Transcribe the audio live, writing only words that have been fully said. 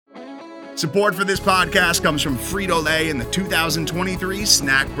Support for this podcast comes from Frito-Lay in the 2023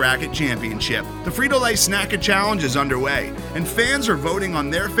 Snack Bracket Championship. The Frito-Lay Snack-It Challenge is underway, and fans are voting on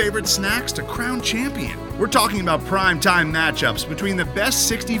their favorite snacks to crown champion. We're talking about prime-time matchups between the best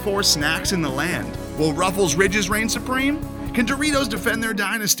 64 snacks in the land. Will Ruffles Ridges reign supreme? Can Doritos defend their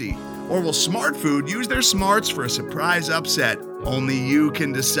dynasty? Or will Smart Food use their smarts for a surprise upset? Only you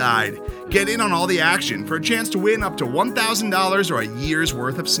can decide. Get in on all the action for a chance to win up to $1,000 or a year's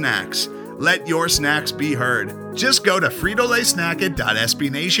worth of snacks. Let your snacks be heard. Just go to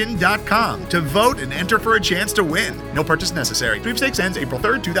fritolaysnacket.sbnation.com to vote and enter for a chance to win. No purchase necessary. Sweepstakes ends April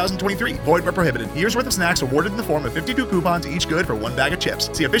 3rd, 2023. Void where prohibited. Year's worth of snacks awarded in the form of 52 coupons, each good for one bag of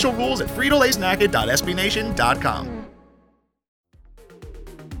chips. See official rules at fritolaysnacket.sbnation.com.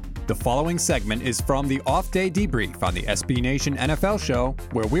 The following segment is from the Off-Day Debrief on the SB Nation NFL Show,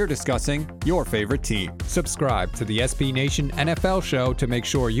 where we're discussing your favorite team. Subscribe to the SB Nation NFL Show to make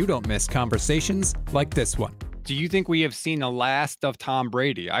sure you don't miss conversations like this one. Do you think we have seen the last of Tom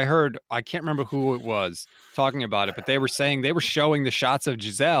Brady? I can't remember who it was talking about it, but they were saying they were showing the shots of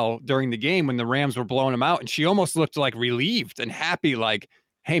Giselle during the game when the Rams were blowing him out, and she almost looked like relieved and happy, like,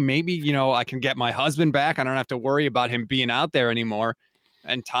 hey, maybe, I can get my husband back. I don't have to worry about him being out there anymore.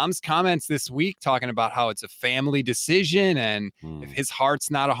 And Tom's comments this week talking about how it's a family decision, and if his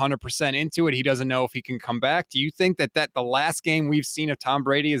heart's not 100% into it, he doesn't know if he can come back. Do you think that the last game we've seen of Tom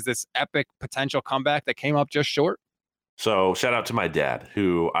Brady is this epic potential comeback that came up just short? So shout out to my dad,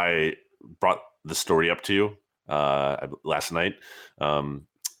 who I brought the story up to last night.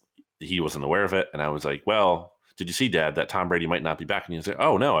 He wasn't aware of it. And I was like, well, did you see, Dad, that Tom Brady might not be back? And he's like,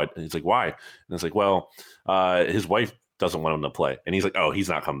 oh, no. And he's like, why? And it's like, well, his wife doesn't want him to play. And he's like, oh, he's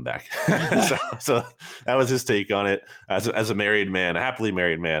not coming back. so that was his take on it as a married man, a happily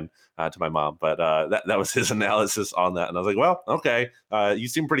married man to my mom. But that was his analysis on that. And I was like, well, okay. You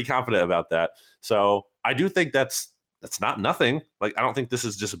seem pretty confident about that. So I do think that's not nothing. Like, I don't think this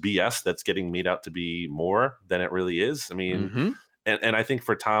is just BS that's getting made out to be more than it really is. I mean, and I think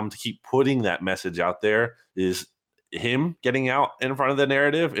for Tom to keep putting that message out there is him getting out in front of the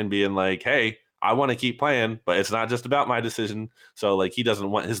narrative and being like, hey, I want to keep playing, but it's not just about my decision. So, like, he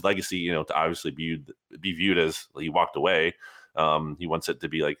doesn't want his legacy, to obviously be viewed as he walked away. He wants it to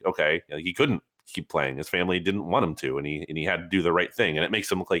be like, okay, he couldn't keep playing. His family didn't want him to, and he had to do the right thing. And it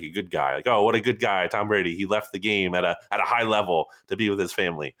makes him look like a good guy. Like, oh, what a good guy, Tom Brady. He left the game at a high level to be with his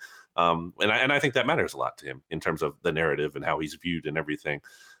family. And I think that matters a lot to him in terms of the narrative and how he's viewed and everything.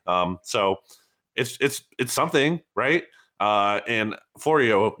 So it's something, right? And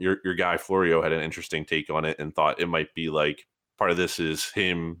Florio, your guy Florio, had an interesting take on it and thought it might be like part of this is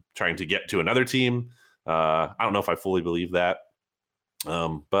him trying to get to another team. I don't know if I fully believe that,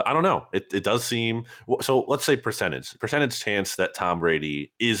 but I don't know. It does seem so. Let's say percentage chance that Tom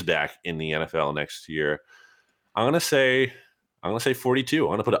Brady is back in the NFL next year. I'm gonna say 42.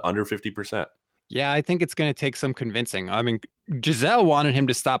 I'm gonna put it under 50%. Yeah, I think it's going to take some convincing. I mean, Giselle wanted him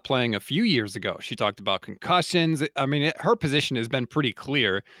to stop playing a few years ago. She talked about concussions. I mean, her position has been pretty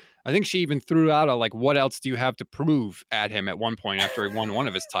clear. I think she even threw out what else do you have to prove at him at one point after he won one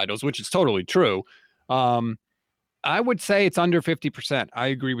of his titles, which is totally true. I would say it's under 50%. I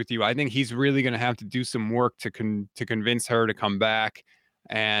agree with you. I think he's really going to have to do some work to convince her to come back.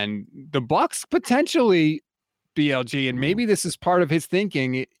 And the Bucs potentially, BLG, and maybe this is part of his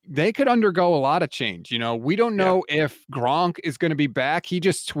thinking, they could undergo a lot of change. We don't know if Gronk is going to be back. He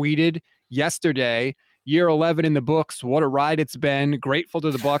just tweeted yesterday, year 11 in the books. What a ride it's been. Grateful to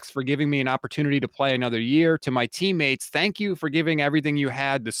the Bucs for giving me an opportunity to play another year. To my teammates, thank you for giving everything you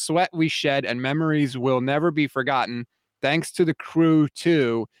had. The sweat we shed and memories will never be forgotten. Thanks to the crew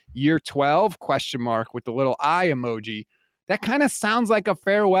too. Year 12 ? With the little eye emoji. That kind of sounds like a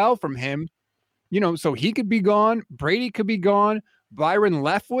farewell from him. So he could be gone. Brady could be gone. Byron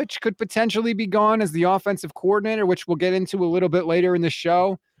Leftwich could potentially be gone as the offensive coordinator, which we'll get into a little bit later in the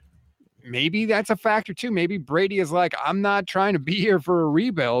show. Maybe that's a factor too. Maybe Brady is like, I'm not trying to be here for a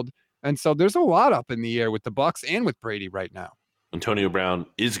rebuild. And so there's a lot up in the air with the Bucs and with Brady right now. Antonio Brown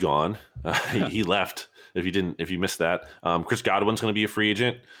is gone. He left. If you missed that, Chris Godwin's going to be a free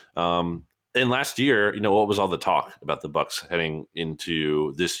agent. And last year, what was all the talk about the Bucs heading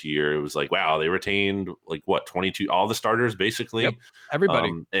into this year? It was like, wow, they retained 22, all the starters basically. Yep,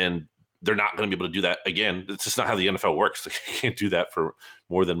 everybody. And they're not going to be able to do that again. It's just not how the NFL works. They can't do that for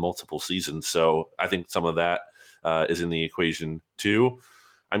more than multiple seasons. So I think some of that is in the equation too.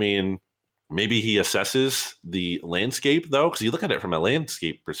 I mean, maybe he assesses the landscape though, because you look at it from a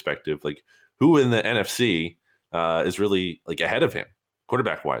landscape perspective, like who in the NFC is really ahead of him,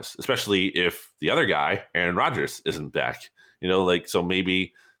 quarterback wise, especially if the other guy, Aaron Rodgers, isn't back, so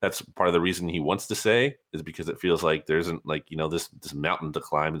maybe that's part of the reason he wants to stay, is because it feels like there isn't like, this mountain to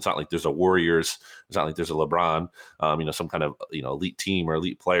climb. It's not like there's a Warriors. It's not like there's a LeBron, some kind of, elite team or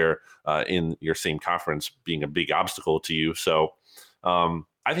elite player in your same conference being a big obstacle to you. So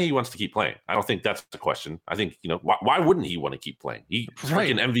I think he wants to keep playing. I don't think that's the question. I think, why wouldn't he want to keep playing? He's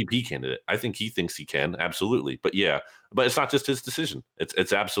freaking MVP candidate. I think he thinks he can. Absolutely. But but it's not just his decision.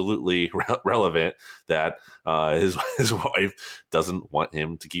 It's absolutely relevant that his wife doesn't want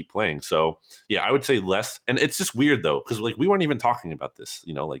him to keep playing. So I would say less. And it's just weird though, because like we weren't even talking about this,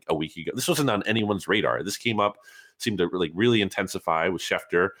 like a week ago. This wasn't on anyone's radar. This came up, seemed to really intensify with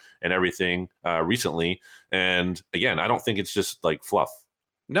Schefter and everything recently. And again, I don't think it's just like fluff.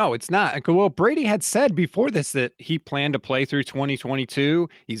 No, it's not. Well, Brady had said before this that he planned to play through 2022.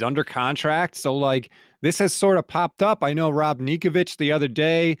 He's under contract. So like this has sort of popped up. I know Rob Ninkovich the other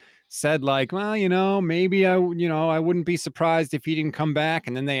day said like, well, maybe I wouldn't be surprised if he didn't come back.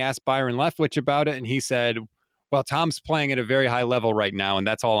 And then they asked Byron Leftwich about it. And he said, well, Tom's playing at a very high level right now. And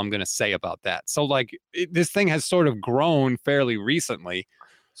that's all I'm going to say about that. So like this thing has sort of grown fairly recently.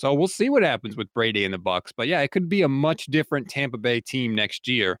 So we'll see what happens with Brady and the Bucs. But it could be a much different Tampa Bay team next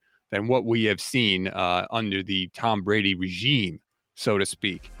year than what we have seen under the Tom Brady regime, so to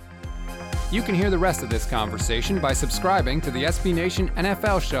speak. You can hear the rest of this conversation by subscribing to the SB Nation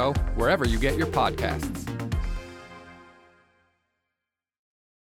NFL show wherever you get your podcasts.